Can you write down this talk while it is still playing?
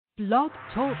Blog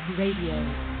Talk Radio.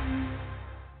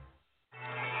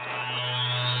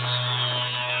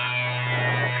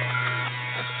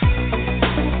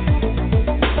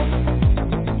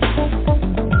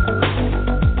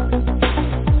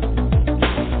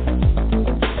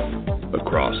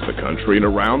 Across the country and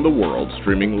around the world,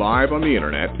 streaming live on the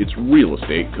internet, it's Real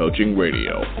Estate Coaching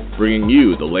Radio, bringing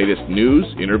you the latest news,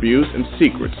 interviews, and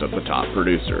secrets of the top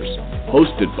producers.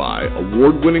 Hosted by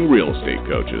award-winning real estate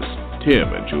coaches,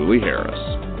 Tim and Julie Harris.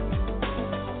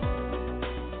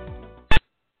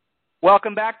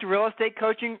 Welcome back to Real Estate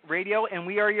Coaching Radio, and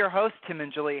we are your hosts, Tim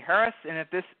and Julie Harris. And if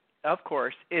this, of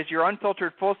course, is your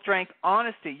unfiltered, full-strength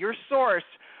honesty, your source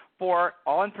for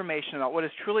all information about what is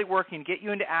truly working to get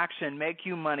you into action, make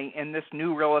you money in this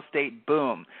new real estate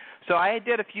boom. So I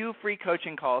did a few free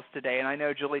coaching calls today, and I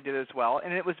know Julie did as well,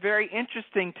 and it was very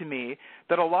interesting to me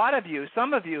that a lot of you,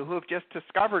 some of you who have just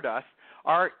discovered us,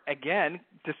 are, again,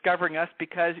 discovering us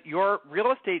because your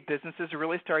real estate businesses are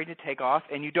really starting to take off,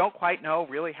 and you don't quite know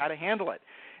really how to handle it.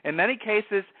 In many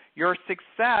cases, your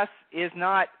success is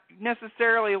not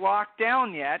necessarily locked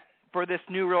down yet for this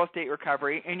new real estate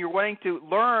recovery, and you're wanting to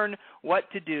learn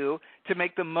what to do to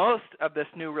make the most of this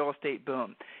new real estate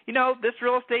boom. You know, this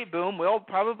real estate boom will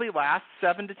probably last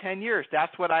 7 to 10 years.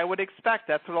 That's what I would expect.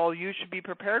 That's what all you should be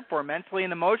prepared for mentally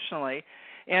and emotionally,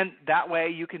 and that way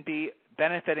you can be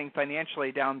benefiting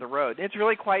financially down the road. It's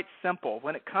really quite simple.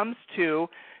 When it comes to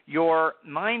your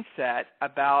mindset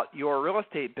about your real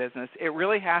estate business, it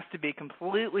really has to be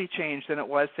completely changed than it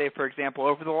was, say, for example,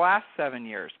 over the last 7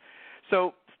 years.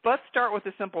 So let's start with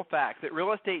the simple fact that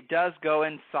real estate does go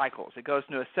in cycles. It goes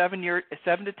into a 7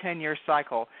 to 10 year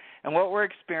cycle, and what we're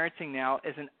experiencing now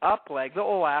is an up leg that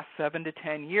will last 7 to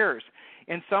 10 years.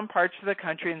 In some parts of the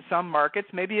country, in some markets,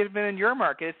 maybe even in your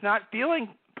market, it's not feeling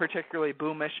particularly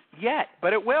boomish yet,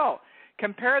 but it will.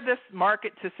 Compare this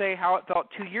market to, say, how it felt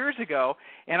 2 years ago,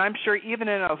 and I'm sure even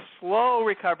in a slow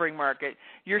recovering market,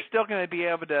 you're still going to be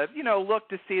able to, look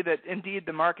to see that indeed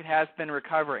the market has been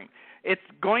recovering. It's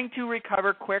going to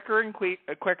recover quicker and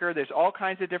quicker. There's all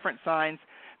kinds of different signs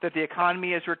that the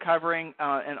economy is recovering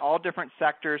in all different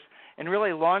sectors. And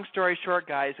really, long story short,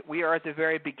 guys, we are at the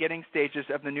very beginning stages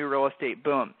of the new real estate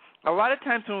boom. A lot of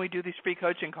times when we do these free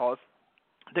coaching calls,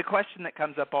 the question that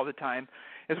comes up all the time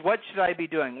is, what should I be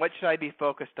doing? What should I be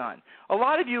focused on? A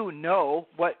lot of you know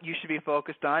what you should be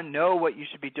focused on, know what you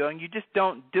should be doing. You just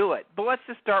don't do it. But let's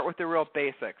just start with the real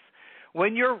basics.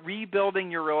 When you're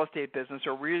rebuilding your real estate business,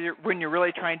 or when you're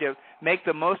really trying to make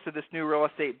the most of this new real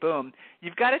estate boom,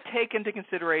 you've got to take into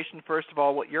consideration, first of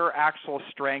all, what your actual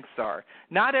strengths are.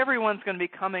 Not everyone's going to be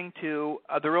coming to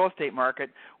the real estate market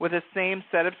with the same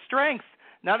set of strengths.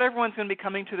 Not everyone's going to be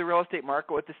coming to the real estate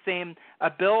market with the same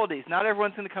abilities. Not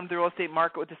everyone's going to come to the real estate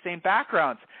market with the same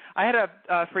backgrounds. I had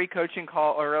a free coaching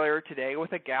call earlier today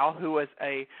with a gal who was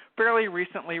a fairly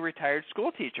recently retired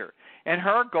school teacher, and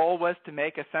her goal was to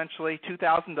make essentially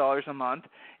 $2,000 a month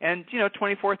and,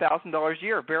 $24,000 a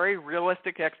year. Very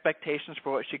realistic expectations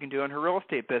for what she can do in her real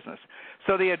estate business.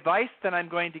 So the advice that I'm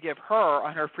going to give her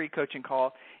on her free coaching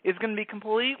call is going to be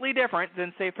completely different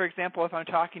than, say, for example, if I'm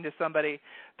talking to somebody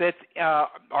that's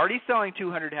already selling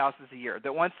 200 houses a year,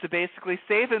 that wants to basically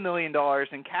save $1 million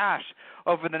in cash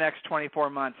over the next 24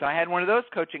 months. I had one of those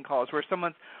coaching calls where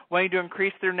someone's wanting to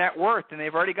increase their net worth, and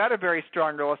they've already got a very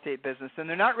strong real estate business, and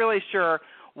they're not really sure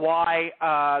why,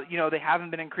 they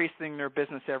haven't been increasing their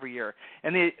business every year.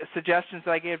 And the suggestions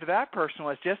that I gave to that person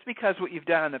was, just because what you've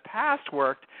done in the past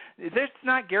worked, it's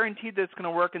not guaranteed that it's going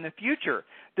to work in the future.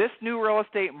 This new real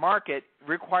estate market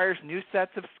requires new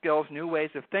sets of skills, new ways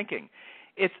of thinking.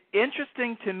 It's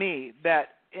interesting to me that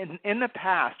in the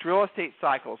past, real estate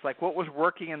cycles, like what was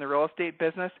working in the real estate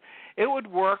business, it would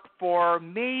work for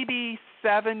maybe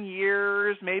 7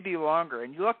 years, maybe longer.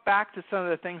 And you look back to some of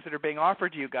the things that are being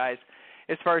offered to you guys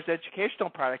as far as educational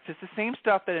products, it's the same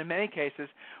stuff that in many cases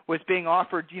was being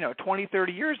offered, 20,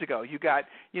 30 years ago. You got,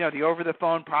 the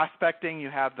over-the-phone prospecting, you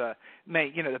have the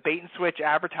bait-and-switch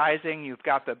advertising, you've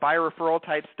got the buyer referral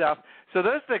type stuff. So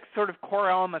those are the sort of core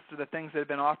elements of the things that have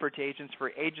been offered to agents for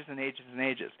ages and ages and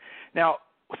ages. Now,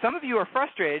 some of you are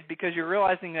frustrated because you're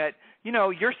realizing that,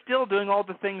 you're still doing all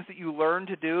the things that you learned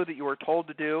to do, that you were told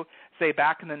to do, say,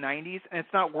 back in the 90s, and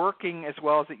it's not working as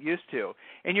well as it used to.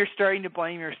 And you're starting to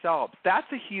blame yourselves. That's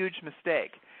a huge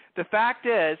mistake. The fact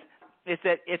is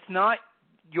that it's not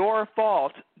your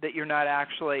fault that you're not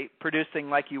actually producing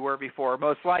like you were before.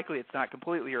 Most likely it's not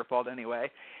completely your fault anyway.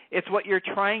 It's what you're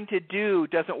trying to do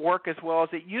doesn't work as well as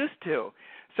it used to.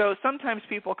 So sometimes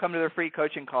people come to their free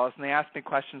coaching calls and they ask me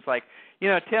questions like, you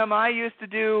know, Tim, I used to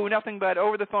do nothing but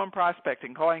over-the-phone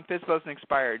prospecting, calling FSBOs and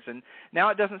expireds, and now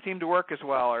it doesn't seem to work as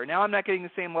well, or now I'm not getting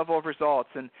the same level of results.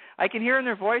 And I can hear in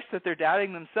their voice that they're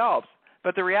doubting themselves.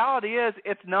 But the reality is,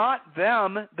 it's not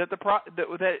them that's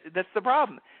the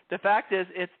problem. The fact is,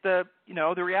 it's the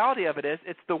reality of it is,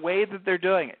 it's the way that they're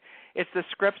doing it. It's the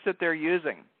scripts that they're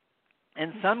using.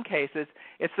 In some cases,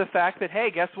 it's the fact that, hey,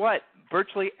 guess what?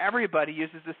 Virtually everybody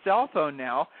uses a cell phone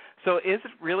now. So is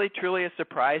it really truly a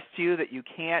surprise to you that you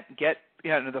can't get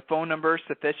the phone number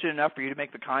sufficient enough for you to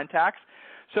make the contacts?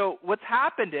 So what's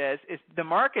happened is the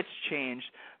market's changed,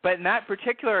 but in that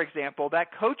particular example, that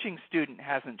coaching student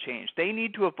hasn't changed. They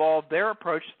need to evolve their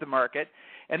approach to the market,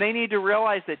 and they need to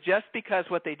realize that just because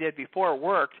what they did before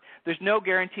worked, there's no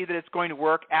guarantee that it's going to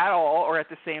work at all or at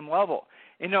the same level.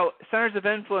 You know, centers of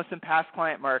influence in past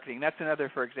client marketing, that's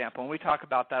another, for example, and we talk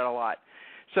about that a lot.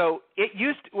 So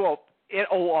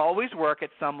it'll always work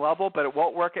at some level, but it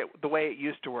won't work the way it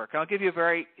used to work. And I'll give you a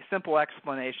very simple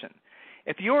explanation.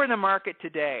 If you were in the market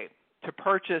today to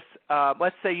purchase,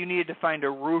 let's say you needed to find a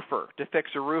roofer to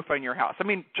fix a roof on your house. I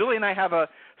mean, Julie and I have a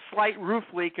slight roof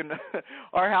leak in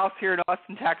our house here in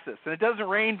Austin, Texas, and it doesn't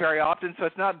rain very often, so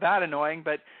it's not that annoying,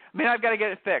 but, I mean, I've got to get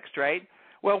it fixed, right?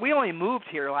 Well, we only moved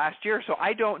here last year, so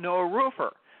I don't know a roofer.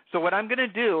 So what I'm going to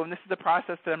do, and this is the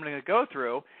process that I'm going to go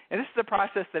through, and this is the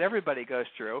process that everybody goes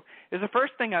through, is the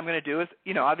first thing I'm going to do is,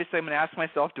 obviously I'm going to ask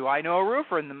myself, do I know a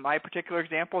roofer? In my particular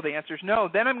example, the answer is no.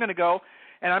 Then I'm going to go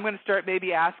and I'm going to start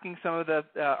maybe asking some of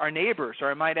our neighbors,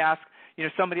 or I might ask,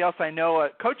 somebody else I know, a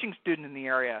coaching student in the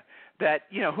area, that,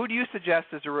 who do you suggest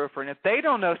as a roofer? And if they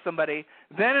don't know somebody,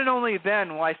 then and only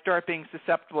then will I start being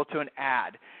susceptible to an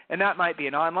ad. And that might be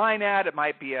an online ad, it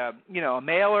might be a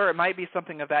mailer, it might be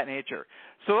something of that nature.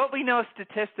 So what we know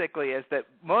statistically is that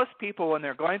most people, when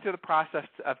they're going through the process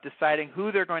of deciding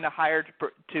who they're going to hire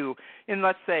to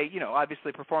let's say,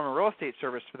 obviously perform a real estate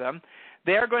service for them,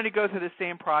 they're going to go through the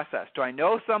same process. Do I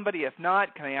know somebody? If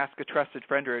not, can I ask a trusted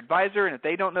friend or advisor? And if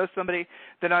they don't know somebody,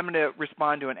 then I'm going to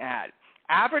respond to an ad.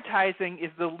 Advertising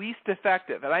is the least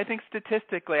effective, and I think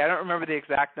statistically, I don't remember the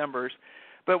exact numbers,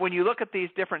 but when you look at these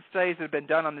different studies that have been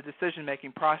done on the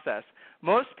decision-making process,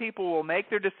 most people will make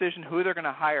their decision who they're going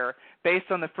to hire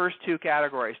based on the first two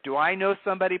categories. Do I know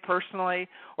somebody personally,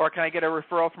 or can I get a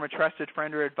referral from a trusted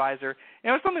friend or advisor?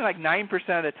 And it's something like 9%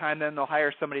 of the time then they'll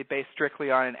hire somebody based strictly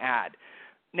on an ad.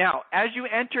 Now, as you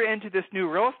enter into this new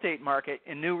real estate market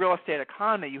and new real estate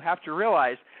economy, you have to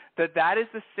realize that is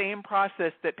the same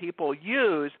process that people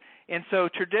use. And so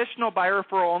traditional buy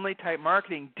referral only type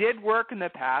marketing did work in the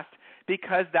past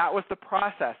because that was the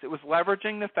process. It was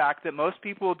leveraging the fact that most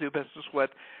people will do business with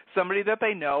somebody that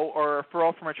they know or a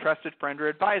referral from a trusted friend or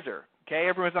advisor. Okay,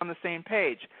 everyone's on the same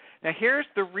page. Now, here's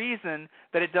the reason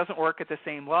that it doesn't work at the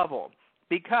same level.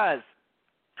 Because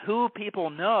who people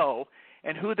know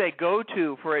and who they go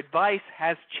to for advice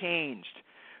has changed.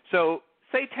 So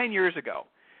say 10 years ago,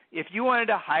 if you wanted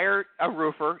to hire a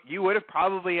roofer, you would have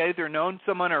probably either known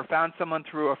someone or found someone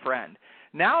through a friend.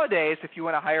 Nowadays, if you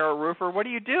want to hire a roofer, what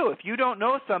do? If you don't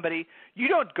know somebody, you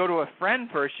don't go to a friend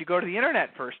first. You go to the Internet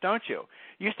first, don't you?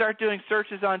 You start doing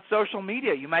searches on social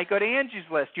media. You might go to Angie's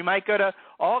List. You might go to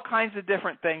all kinds of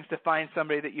different things to find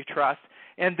somebody that you trust.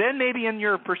 And then maybe in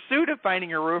your pursuit of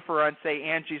finding a roofer on, say,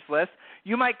 Angie's List,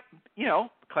 you might,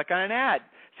 click on an ad.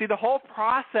 See, the whole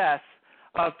process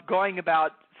of going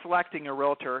about selecting a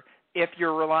realtor, if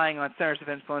you're relying on centers of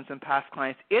influence and past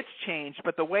clients, it's changed,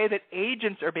 but the way that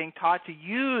agents are being taught to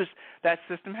use that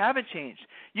system haven't changed.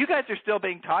 You guys are still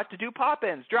being taught to do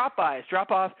pop-ins, drop-bys,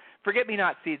 drop-off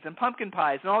forget-me-not seeds and pumpkin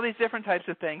pies and all these different types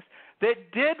of things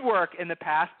that did work in the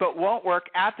past but won't work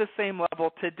at the same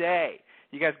level today.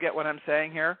 You guys get what I'm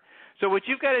saying here? So what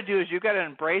you've got to do is you've got to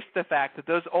embrace the fact that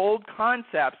those old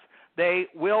concepts, they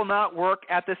will not work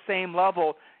at the same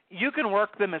level. You can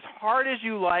work them as hard as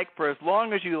you like for as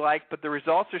long as you like, but the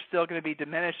results are still going to be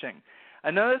diminishing.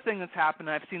 Another thing that's happened,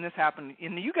 and I've seen this happen,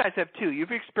 and you guys have too,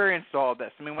 you've experienced all of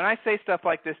this. I mean, when I say stuff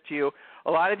like this to you,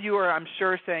 a lot of you are, I'm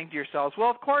sure, saying to yourselves,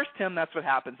 well, of course, Tim, that's what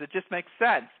happens. It just makes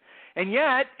sense. And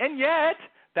yet,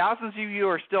 thousands of you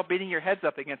are still beating your heads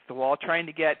up against the wall trying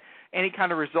to get any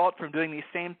kind of result from doing these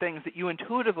same things that you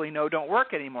intuitively know don't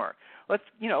work anymore. Let's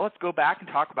go back and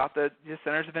talk about the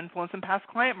centers of influence and past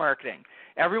client marketing.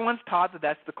 Everyone's taught that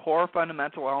that's the core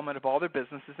fundamental element of all their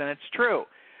businesses, and it's true.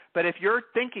 But if you're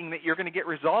thinking that you're going to get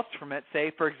results from it,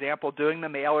 say, for example, doing the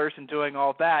mailers and doing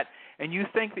all that, and you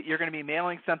think that you're going to be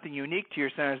mailing something unique to your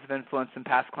centers of influence and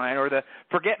past client, or the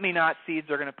forget-me-not seeds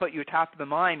are going to put you top of the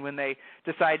mind when they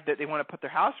decide that they want to put their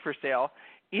house for sale,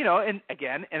 and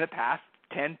again, in the past,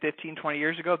 10, 15, 20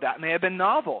 years ago, that may have been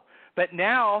novel. But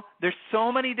now there's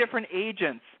so many different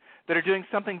agents that are doing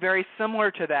something very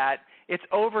similar to that, it's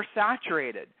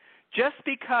oversaturated. Just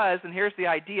because, and here's the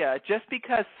idea, just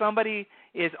because somebody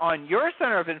is on your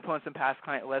center of influence and past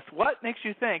client list, what makes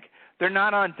you think they're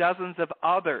not on dozens of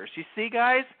others? You see,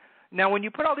 guys? Now, when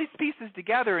you put all these pieces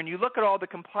together and you look at all the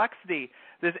complexity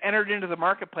that's entered into the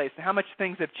marketplace and how much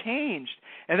things have changed,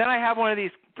 and then I have one of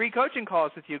these free coaching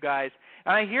calls with you guys,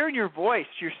 and I hear in your voice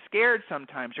you're scared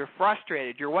sometimes, you're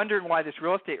frustrated, you're wondering why this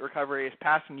real estate recovery is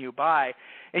passing you by,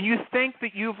 and you think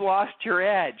that you've lost your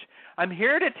edge. I'm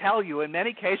here to tell you in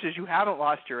many cases you haven't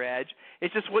lost your edge.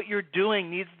 It's just what you're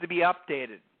doing needs to be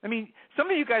updated. I mean,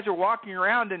 some of you guys are walking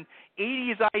around in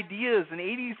 80s ideas and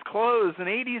 80s clothes and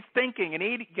 80s thinking, and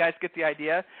you guys get the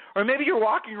idea. Or maybe you're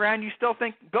walking around and you still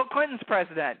think Bill Clinton's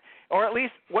president, or at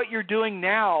least what you're doing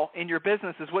now in your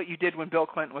business is what you did when Bill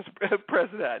Clinton was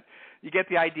president. You get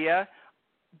the idea?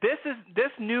 This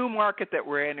new market that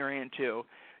we're entering into,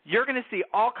 you're going to see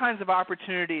all kinds of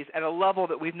opportunities at a level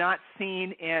that we've not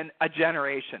seen in a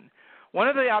generation. One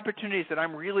of the opportunities that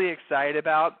I'm really excited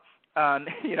about,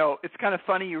 it's kind of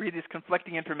funny. You read this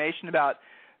conflicting information about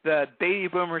the baby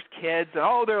boomers' kids,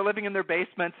 and, they're living in their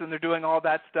basements and they're doing all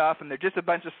that stuff, and they're just a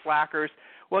bunch of slackers.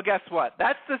 Well, guess what?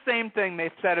 That's the same thing they've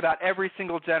said about every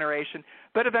single generation,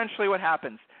 but eventually what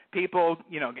happens? People,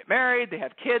 get married, they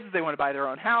have kids, they want to buy their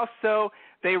own house, so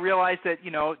they realize that,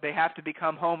 they have to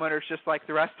become homeowners just like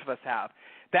the rest of us have.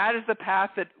 That is the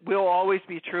path that will always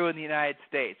be true in the United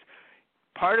States.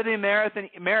 Part of the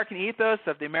American ethos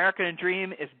of the American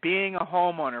dream is being a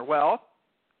homeowner. Well,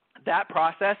 that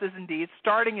process is indeed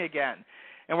starting again.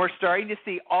 And we're starting to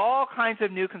see all kinds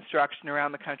of new construction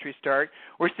around the country start.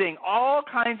 We're seeing all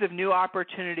kinds of new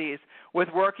opportunities with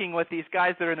working with these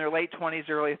guys that are in their late 20s,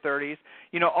 early 30s.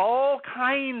 All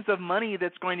kinds of money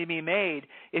that's going to be made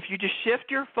if you just shift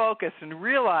your focus and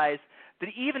realize that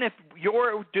even if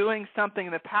you're doing something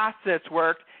in the past that's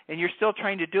worked and you're still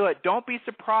trying to do it, don't be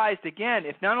surprised, again,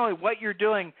 if not only what you're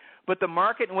doing, but the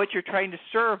market in which you're trying to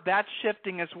serve, that's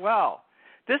shifting as well.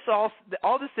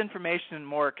 All this information and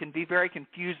more can be very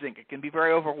confusing. It can be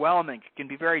very overwhelming. It can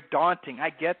be very daunting. I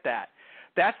get that.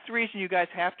 That's the reason you guys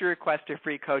have to request a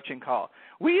free coaching call.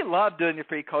 We love doing the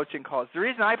free coaching calls. The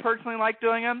reason I personally like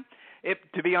doing them,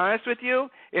 to be honest with you,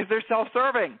 is they're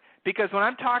self-serving. Because when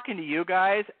I'm talking to you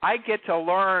guys, I get to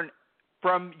learn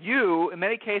from you, in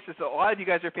many cases, a lot of you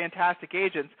guys are fantastic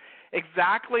agents,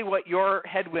 exactly what your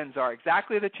headwinds are,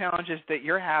 exactly the challenges that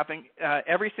you're having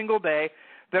every single day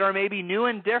that are maybe new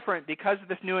and different because of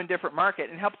this new and different market,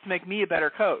 and helps to make me a better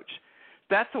coach.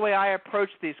 That's the way I approach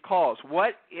these calls.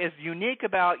 What is unique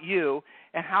about you,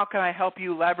 and how can I help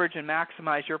you leverage and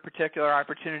maximize your particular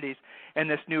opportunities in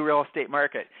this new real estate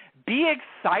market? Be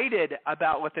excited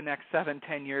about what the next 7 to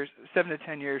 10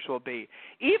 years will be.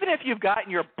 Even if you've gotten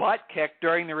your butt kicked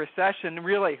during the recession,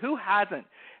 really, who hasn't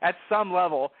at some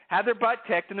level had their butt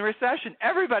kicked in the recession?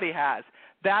 Everybody has.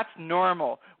 That's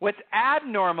normal. What's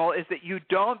abnormal is that you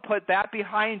don't put that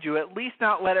behind you, at least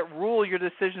not let it rule your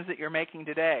decisions that you're making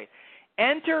today.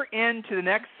 Enter into the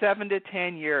next 7 to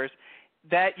 10 years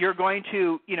that you're going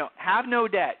to, have no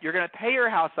debt. You're going to pay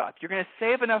your house off. You're going to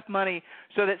save enough money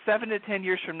so that 7 to 10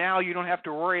 years from now you don't have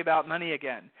to worry about money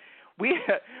again.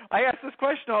 I ask this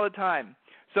question all the time.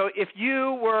 So if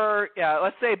you were,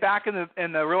 let's say back in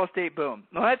the real estate boom,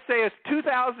 let's say it's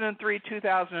 2003,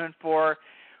 2004,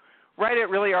 right at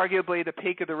really arguably the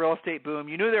peak of the real estate boom,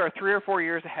 you knew there were 3 or 4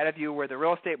 years ahead of you where the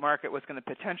real estate market was going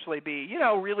to potentially be,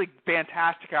 really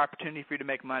fantastic opportunity for you to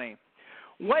make money.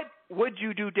 What would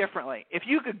you do differently? If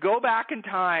you could go back in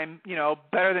time,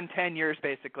 better than 10 years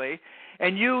basically,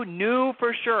 and you knew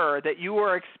for sure that you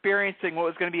were experiencing what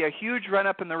was going to be a huge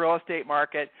run-up in the real estate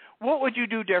market, what would you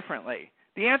do differently?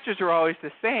 The answers are always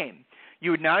the same.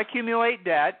 You would not accumulate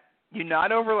debt. You'd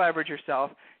not over-leverage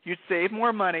yourself. You'd save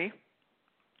more money.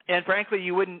 And frankly,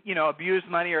 you wouldn't, abuse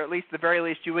money, or at least the very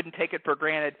least, you wouldn't take it for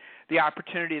granted, the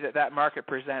opportunity that market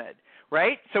presented,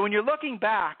 right? So when you're looking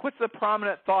back, what's the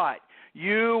prominent thought?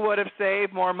 You would have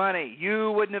saved more money.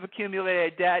 You wouldn't have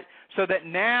accumulated debt, so that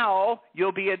now you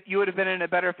would have been in a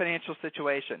better financial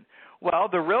situation. Well,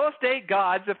 the real estate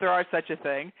gods, if there are such a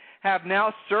thing, have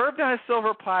now served on a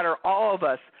silver platter, all of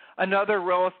us, another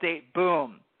real estate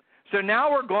boom. So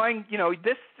now we're going,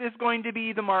 this is going to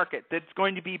be the market that's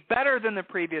going to be better than the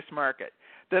previous market.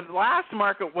 The last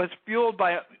market was fueled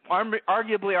by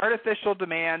arguably artificial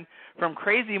demand from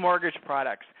crazy mortgage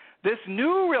products. This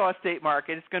new real estate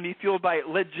market is going to be fueled by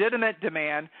legitimate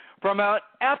demand from an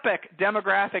epic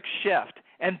demographic shift,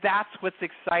 and that's what's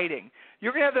exciting.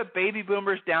 You're going to have the baby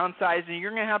boomers downsizing. You're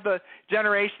going to have the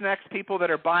Generation X people that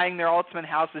are buying their ultimate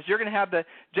houses. You're going to have the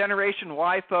Generation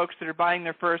Y folks that are buying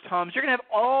their first homes. You're going to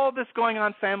have all this going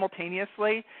on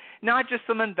simultaneously, not just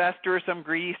some investor or some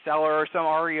greedy seller or some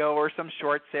REO or some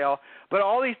short sale, but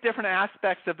all these different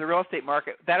aspects of the real estate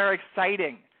market that are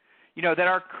exciting, that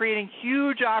are creating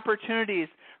huge opportunities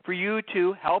for you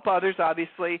to help others,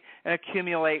 obviously, and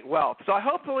accumulate wealth. So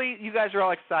hopefully you guys are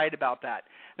all excited about that.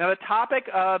 Now, the topic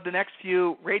of the next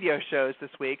few radio shows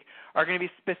this week are going to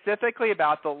be specifically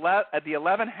about the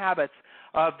 11 habits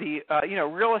of the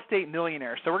real estate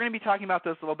millionaire. So we're going to be talking about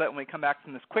those a little bit when we come back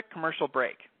from this quick commercial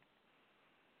break.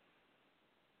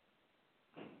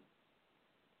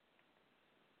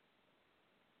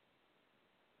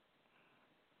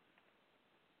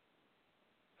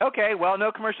 Okay, well,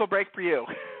 no commercial break for you.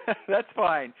 That's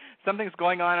fine. Something's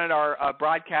going on at our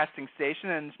broadcasting station,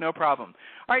 and it's no problem.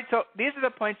 All right, so these are the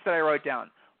points that I wrote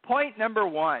down. Point number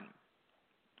 1,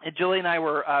 and Julie and I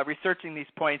were researching these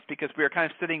points because we were kind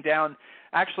of sitting down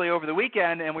actually over the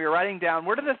weekend, and we were writing down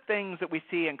what are the things that we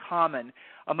see in common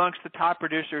amongst the top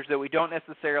producers that we don't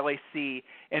necessarily see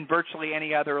in virtually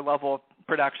any other level of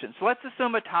production. So let's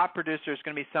assume a top producer is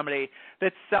going to be somebody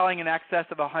that's selling in excess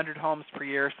of 100 homes per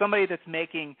year, somebody that's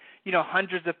making,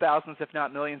 hundreds of thousands, if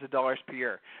not millions of dollars per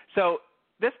year. So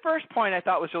this first point I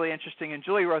thought was really interesting, and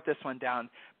Julie wrote this one down.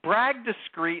 Brag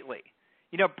discreetly.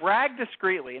 Brag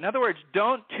discreetly. In other words,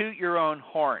 don't toot your own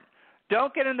horn.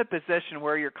 Don't get in the position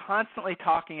where you're constantly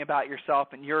talking about yourself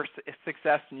and your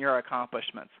success and your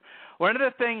accomplishments. One of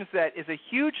the things that is a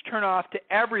huge turnoff to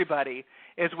everybody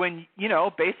is when,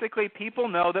 basically people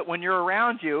know that when you're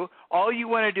around you, all you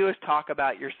want to do is talk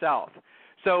about yourself.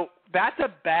 So that's a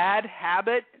bad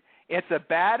habit. It's a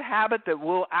bad habit that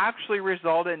will actually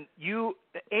result in you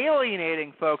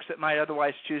alienating folks that might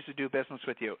otherwise choose to do business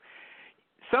with you.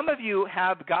 Some of you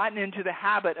have gotten into the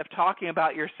habit of talking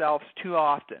about yourselves too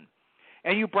often,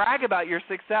 and you brag about your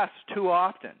success too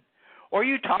often, or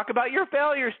you talk about your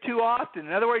failures too often.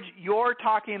 In other words, you're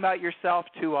talking about yourself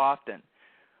too often.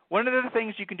 One of the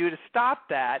things you can do to stop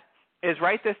that is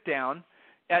write this down.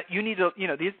 You need to,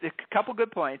 these a couple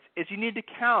good points is you need to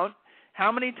count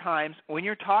how many times when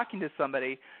you're talking to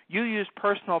somebody you use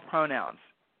personal pronouns.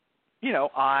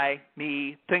 I,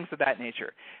 me, things of that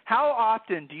nature. How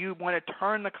often do you want to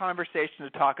turn the conversation to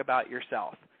talk about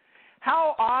yourself?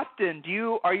 How often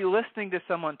are you listening to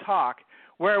someone talk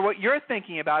where what you're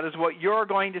thinking about is what you're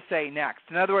going to say next?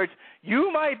 In other words,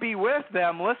 you might be with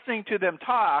them listening to them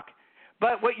talk,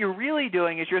 but what you're really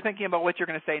doing is you're thinking about what you're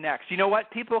going to say next. You know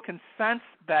what? People can sense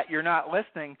that you're not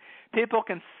listening. People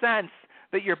can sense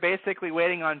that you're basically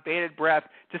waiting on bated breath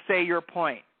to say your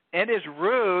point. It is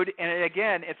rude, and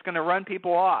again, it's going to run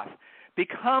people off.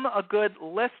 Become a good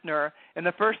listener, and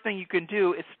the first thing you can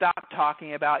do is stop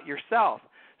talking about yourself.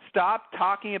 Stop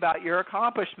talking about your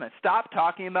accomplishments. Stop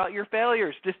talking about your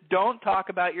failures. Just don't talk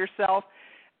about yourself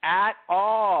at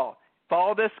all.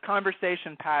 Follow this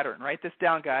conversation pattern. Write this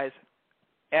down, guys.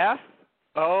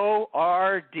 F-O-R-D.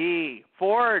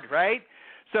 Ford, right?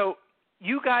 So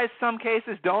you guys, some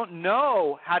cases, don't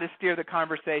know how to steer the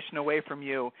conversation away from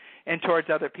you and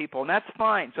towards other people, and that's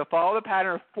fine. So follow the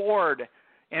pattern of Ford.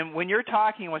 And when you're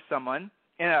talking with someone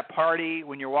in a party,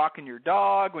 when you're walking your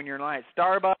dog, when you're in line at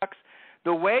Starbucks,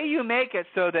 the way you make it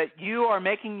so that you are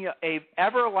making a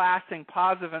everlasting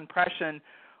positive impression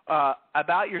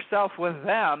about yourself with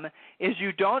them is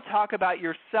you don't talk about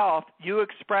yourself. You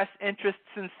express interest,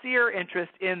 sincere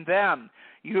interest in them.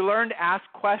 You learn to ask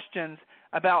questions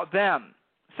about them.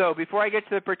 So before I get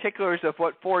to the particulars of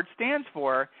what Ford stands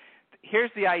for, here's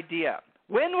the idea.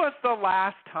 When was the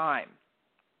last time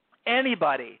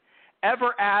anybody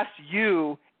ever asked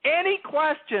you any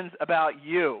questions about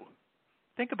you?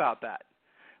 Think about that.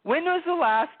 When was the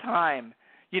last time,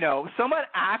 someone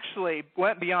actually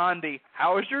went beyond the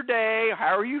how was your day,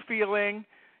 how are you feeling,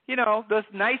 those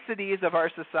niceties of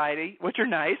our society, which are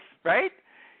nice, right?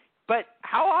 But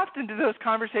how often do those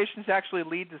conversations actually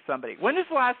lead to somebody? When is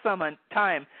the last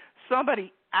time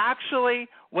somebody actually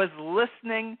was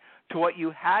listening to what you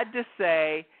had to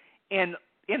say? And,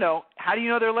 how do you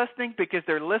know they're listening? Because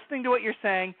they're listening to what you're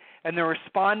saying and they're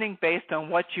responding based on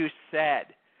what you said.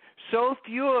 So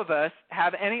few of us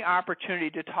have any opportunity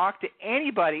to talk to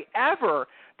anybody ever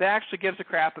that actually gives a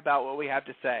crap about what we have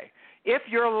to say. If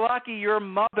you're lucky, your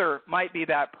mother might be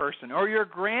that person or your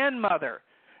grandmother.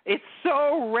 It's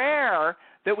so rare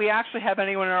that we actually have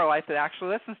anyone in our life that actually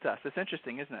listens to us. It's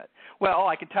interesting, isn't it? Well,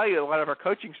 I can tell you a lot of our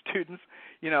coaching students,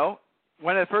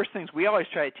 one of the first things we always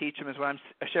try to teach them is what I'm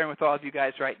sharing with all of you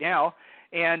guys right now.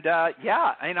 And,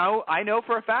 I know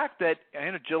for a fact that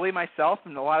Julie, myself,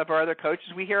 and a lot of our other coaches,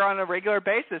 we hear on a regular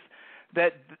basis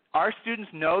that our students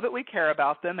know that we care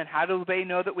about them. And how do they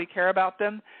know that we care about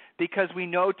them? Because we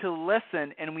know to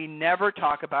listen, and we never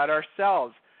talk about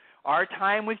ourselves. Our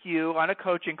time with you on a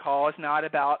coaching call is not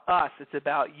about us. It's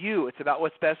about you. It's about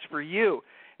what's best for you.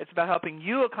 It's about helping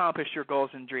you accomplish your goals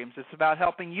and dreams. It's about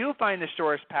helping you find the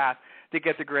shortest path to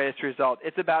get the greatest result.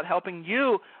 It's about helping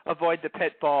you avoid the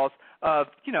pitfalls of,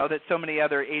 that so many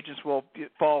other agents will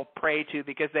fall prey to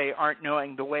because they aren't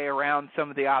knowing the way around some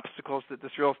of the obstacles that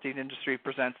this real estate industry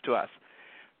presents to us.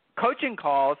 Coaching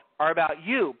calls are about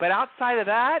you, but outside of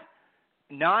that,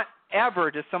 not ever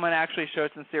does someone actually show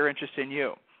sincere interest in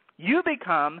you. You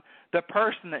become the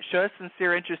person that shows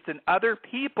sincere interest in other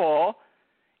people,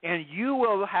 and you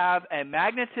will have a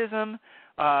magnetism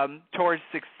towards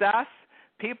success.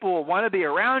 People will want to be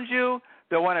around you.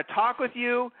 They'll want to talk with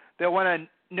you. They'll want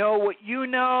to know what you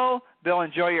know. They'll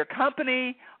enjoy your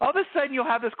company. All of a sudden, you'll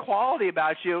have this quality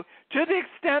about you to the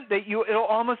extent that it'll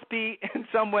almost be, in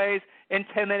some ways,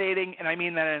 intimidating, and I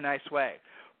mean that in a nice way.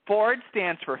 FORD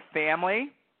stands for family,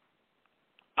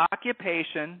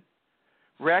 occupation,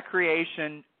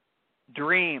 recreation,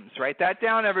 dreams. Write that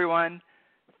down, everyone.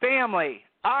 Family,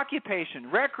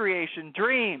 occupation, recreation,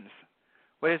 dreams.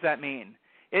 What does that mean?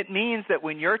 It means that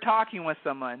when you're talking with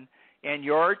someone and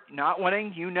you're not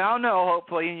wanting, you now know,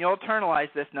 hopefully, and you'll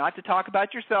internalize this, not to talk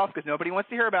about yourself because nobody wants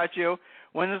to hear about you.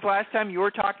 When was the last time you were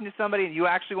talking to somebody and you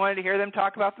actually wanted to hear them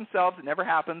talk about themselves? It never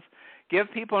happens. Give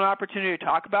people an opportunity to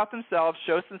talk about themselves,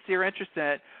 show sincere interest in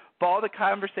it, follow the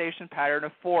conversation pattern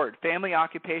of FORD, family,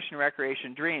 occupation,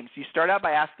 recreation, dreams. You start out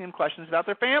by asking them questions about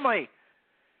their family.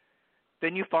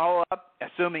 Then you follow up,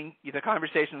 assuming the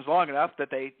conversation is long enough that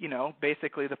they,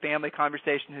 basically the family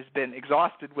conversation has been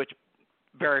exhausted, which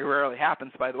very rarely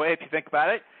happens, by the way, if you think about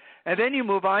it. And then you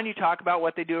move on, you talk about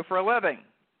what they do for a living.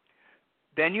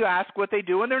 Then you ask what they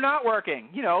do when they're not working.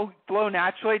 Flow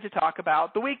naturally to talk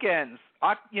about the weekends,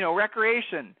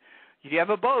 recreation. Do you have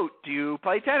a boat? Do you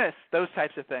play tennis? Those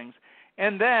types of things.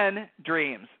 And then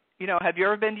dreams. Have you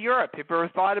ever been to Europe? Have you ever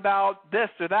thought about this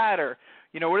or that? Or,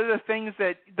 what are the things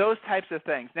those types of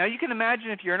things. Now, you can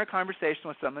imagine if you're in a conversation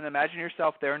with someone, imagine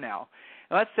yourself there now.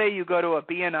 And let's say you go to a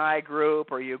BNI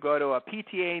group or you go to a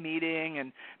PTA meeting,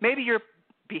 and maybe your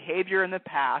behavior in the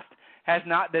past has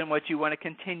not been what you want to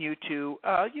continue to,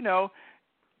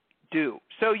 do.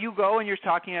 So you go and you're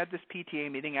talking at this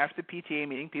PTA meeting. After the PTA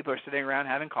meeting, people are sitting around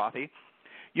having coffee.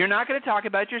 You're not going to talk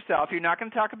about yourself. You're not going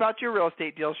to talk about your real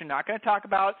estate deals. You're not going to talk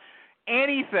about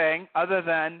anything other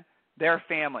than their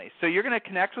families. So you're going to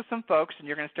connect with some folks, and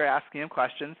you're going to start asking them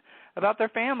questions about their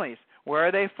families. Where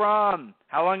are they from?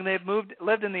 How long they've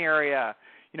lived in the area?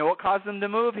 What caused them to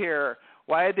move here?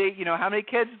 Why are they, how many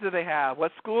kids do they have?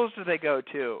 What schools do they go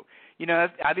to?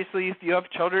 Obviously, if you have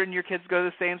children and your kids go to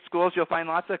the same schools, you'll find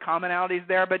lots of commonalities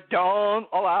there, but don't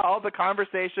allow the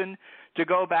conversation to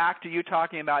go back to you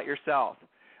talking about yourself.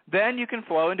 Then you can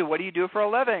flow into what do you do for a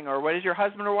living, or what does your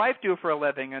husband or wife do for a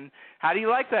living, and how do you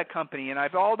like that company, and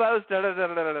I've all those,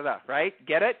 right?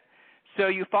 Get it? So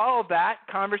you follow that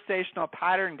conversational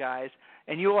pattern, guys,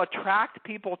 and you will attract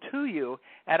people to you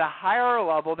at a higher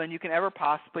level than you can ever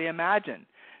possibly imagine.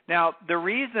 Now, the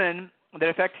reason that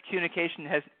effective communication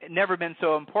has never been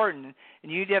so important,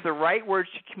 and you need to have the right words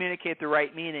to communicate the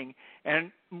right meaning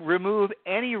and remove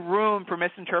any room for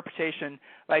misinterpretation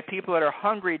by people that are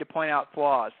hungry to point out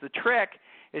flaws. The trick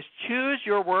is choose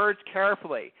your words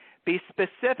carefully. Be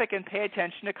specific and pay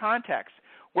attention to context.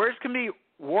 Words can be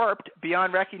warped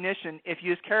beyond recognition if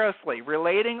used carelessly.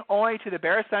 Relating only to the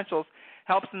bare essentials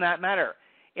helps in that matter.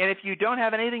 And if you don't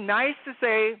have anything nice to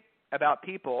say about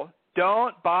people,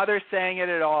 don't bother saying it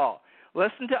at all.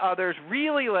 Listen to others.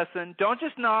 Really listen. Don't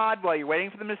just nod while you're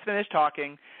waiting for them to finish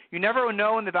talking. You never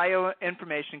know when the value of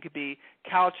information could be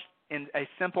couched in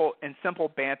simple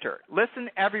banter. Listen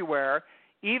everywhere,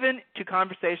 even to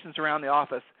conversations around the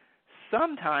office.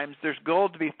 Sometimes there's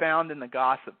gold to be found in the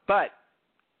gossip. But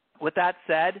with that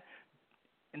said,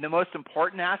 and the most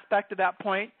important aspect of that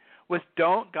point was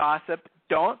don't gossip.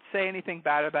 Don't say anything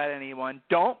bad about anyone.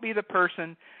 Don't be the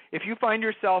person. If you find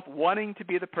yourself wanting to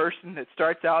be the person that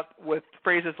starts out with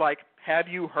phrases like, have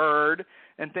you heard,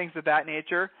 and things of that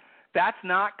nature, that's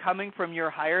not coming from your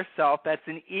higher self. That's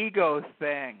an ego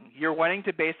thing. You're wanting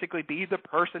to basically be the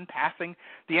person passing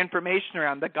the information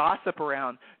around, the gossip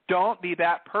around. Don't be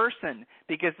that person,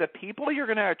 because the people you're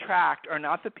going to attract are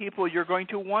not the people you're going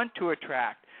to want to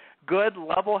attract. Good,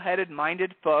 level-headed,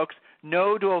 minded folks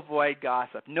know to avoid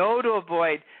gossip, know to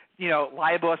avoid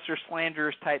libelous or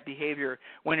slanderous type behavior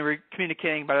when you're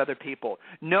communicating about other people.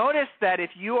 Notice that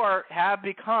if you have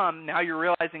become, now you're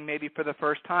realizing maybe for the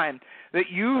first time, that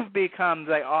you've become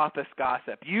the office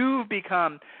gossip. You've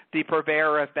become the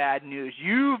purveyor of bad news.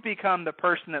 You've become the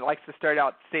person that likes to start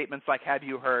out statements like, have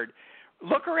you heard?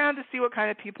 Look around to see what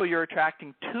kind of people you're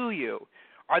attracting to you.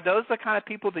 Are those the kind of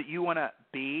people that you want to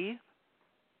be?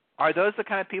 Are those the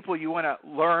kind of people you want to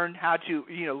learn how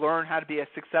to be a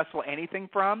successful anything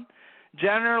from?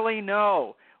 Generally,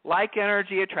 no. Like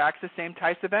energy attracts the same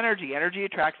types of energy. Energy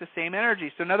attracts the same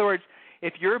energy. So in other words,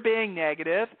 if you're being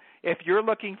negative, if you're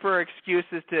looking for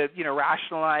excuses to,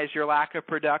 rationalize your lack of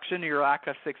production or your lack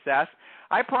of success,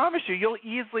 I promise you'll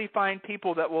easily find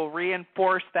people that will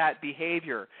reinforce that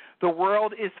behavior. The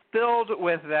world is filled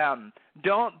with them.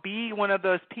 Don't be one of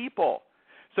those people.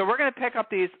 So we're going to pick up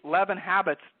these 11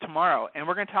 habits tomorrow, and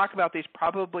we're going to talk about these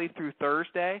probably through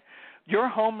Thursday. Your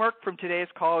homework from today's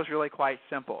call is really quite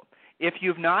simple. If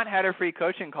you've not had a free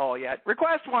coaching call yet,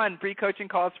 request one,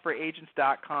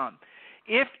 freecoachingcallsforagents.com.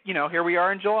 If, here we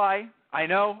are in July. I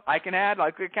know, I can add,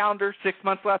 like a calendar, 6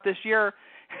 months left this year.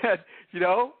 I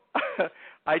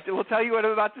will tell you what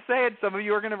I'm about to say, and some of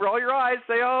you are going to roll your eyes,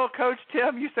 say, oh, Coach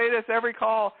Tim, you say this every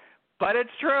call. But it's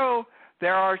true.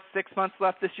 There are 6 months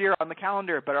left this year on the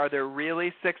calendar, but are there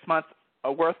really 6 months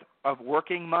worth of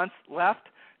working months left?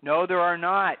 No, there are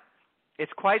not.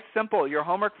 It's quite simple. Your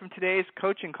homework from today's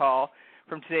coaching call,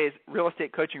 from today's Real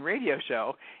Estate Coaching Radio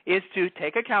show, is to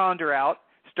take a calendar out,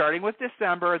 starting with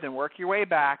December, then work your way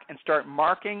back and start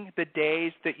marking the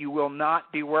days that you will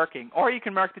not be working. Or you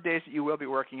can mark the days that you will be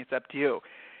working. It's up to you.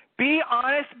 Be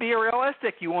honest. Be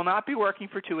realistic. You will not be working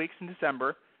for 2 weeks in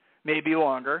December, maybe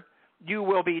longer. You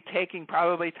will be taking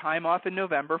probably time off in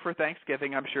November for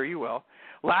Thanksgiving. I'm sure you will.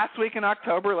 Last week in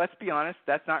October, let's be honest,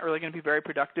 that's not really going to be a very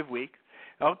productive week.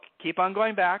 Oh, keep on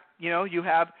going back. You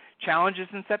have challenges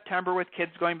in September with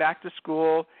kids going back to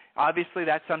school. Obviously,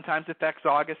 that sometimes affects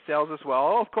August sales as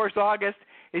well. Oh, of course, August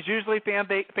is usually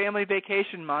family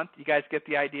vacation month. You guys get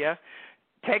the idea.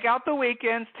 Take out the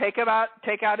weekends. Take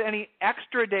out any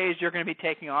extra days you're going to be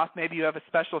taking off. Maybe you have a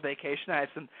special vacation. I have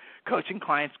some coaching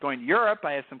clients going to Europe.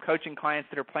 I have some coaching clients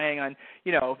that are planning on,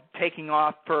 taking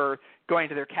off for going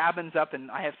to their cabins up, and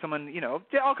I have someone,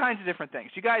 all kinds of different things.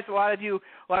 You guys, a lot of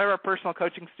our personal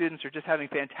coaching students are just having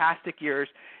fantastic years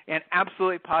and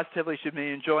absolutely positively should be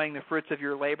enjoying the fruits of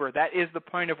your labor. That is the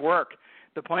point of work.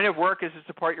 The point of work is to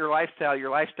support your lifestyle.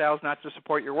 Your lifestyle is not to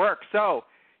support your work. So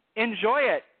enjoy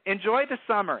it. Enjoy the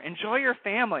summer. Enjoy your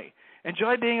family.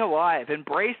 Enjoy being alive.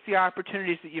 Embrace the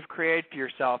opportunities that you've created for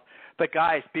yourself. But,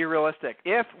 guys, be realistic.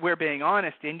 If we're being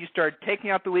honest and you start taking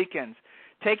out the weekends,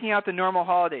 taking out the normal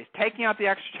holidays, taking out the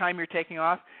extra time you're taking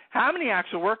off, how many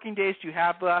actual working days do you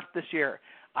have left this year?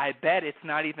 I bet it's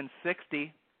not even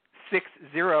 60,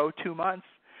 2 months.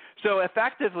 So,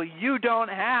 effectively, you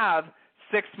don't have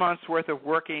 6 months' worth of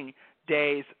working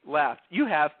days left. You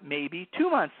have maybe 2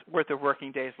 months' worth of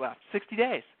working days left, 60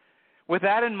 days. With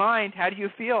that in mind, how do you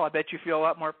feel? I bet you feel a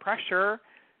lot more pressure.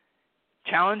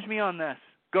 Challenge me on this.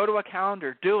 Go to a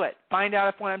calendar. Do it. Find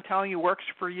out if what I'm telling you works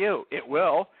for you. It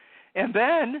will. And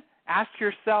then ask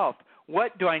yourself,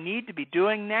 what do I need to be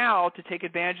doing now to take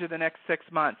advantage of the next 6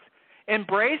 months?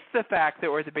 Embrace the fact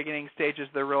that we're at the beginning stages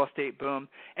of the real estate boom.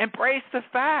 Embrace the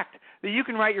fact that you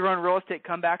can write your own real estate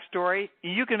comeback story.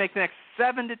 You can make the next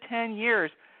 7 to 10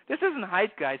 years. This isn't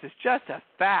hype, guys. It's just a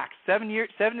fact. 7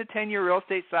 to 10 year real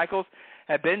estate cycles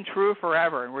have been true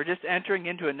forever, and we're just entering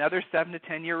into another 7 to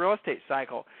 10 year real estate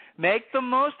cycle. Make the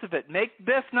most of it. Make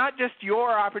this not just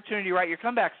your opportunity to write your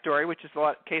comeback story, which is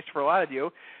the case for a lot of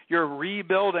you. You're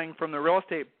rebuilding from the real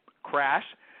estate crash,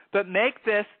 but make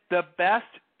this the best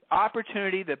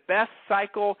opportunity, the best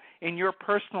cycle in your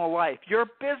personal life, your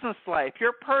business life,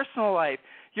 your personal life,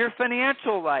 your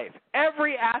financial life.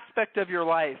 Every aspect of your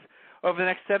life over the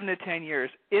next 7 to 10 years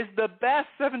is the best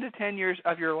 7 to 10 years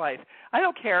of your life. I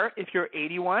don't care if you're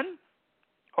 81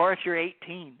 or if you're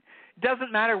 18. It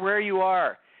doesn't matter where you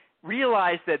are.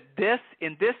 Realize that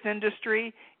in this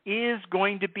industry is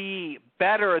going to be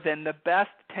better than the best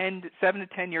 7 to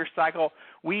 10 year cycle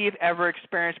we've ever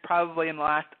experienced probably in the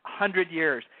last 100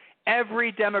 years.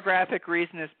 Every demographic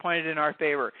reason is pointed in our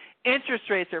favor. Interest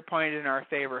rates are pointed in our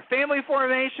favor. Family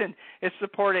formation is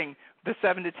supporting the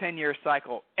 7 to 10 year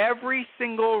cycle. Every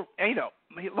single,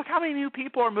 look how many new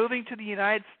people are moving to the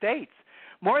United States.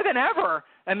 More than ever,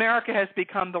 America has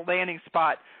become the landing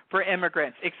spot for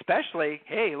immigrants, especially,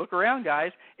 hey, look around,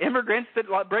 guys, immigrants that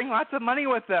bring lots of money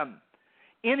with them.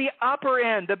 In the upper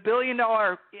end, the $1 billion,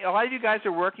 a lot of you guys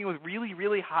are working with really,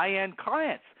 really high-end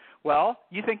clients. Well,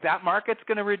 you think that market's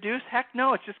going to reduce? Heck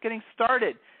no, it's just getting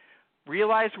started.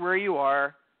 Realize where you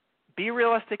are. be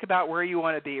realistic about where you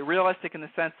want to be, realistic in the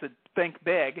sense that think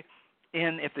big.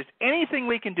 And if there's anything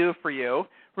we can do for you,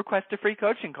 request a free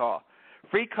coaching call.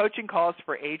 Free coaching calls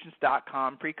for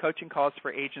agents.com, free coaching calls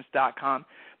for agents.com.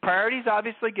 Priority is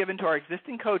obviously given to our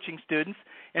existing coaching students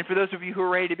and for those of you who are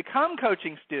ready to become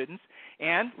coaching students.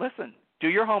 And listen, do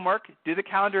your homework, do the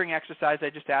calendaring exercise I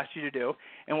just asked you to do,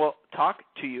 and we'll talk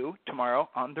to you tomorrow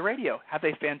on the radio. Have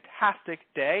a fantastic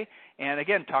day, and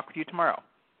again, talk with you tomorrow.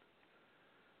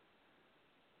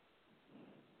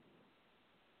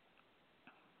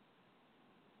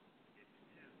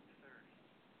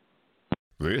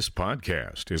 This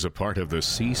podcast is a part of the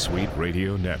C-Suite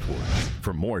Radio Network.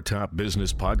 For more top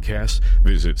business podcasts,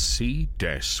 visit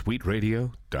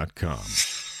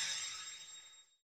c-suiteradio.com.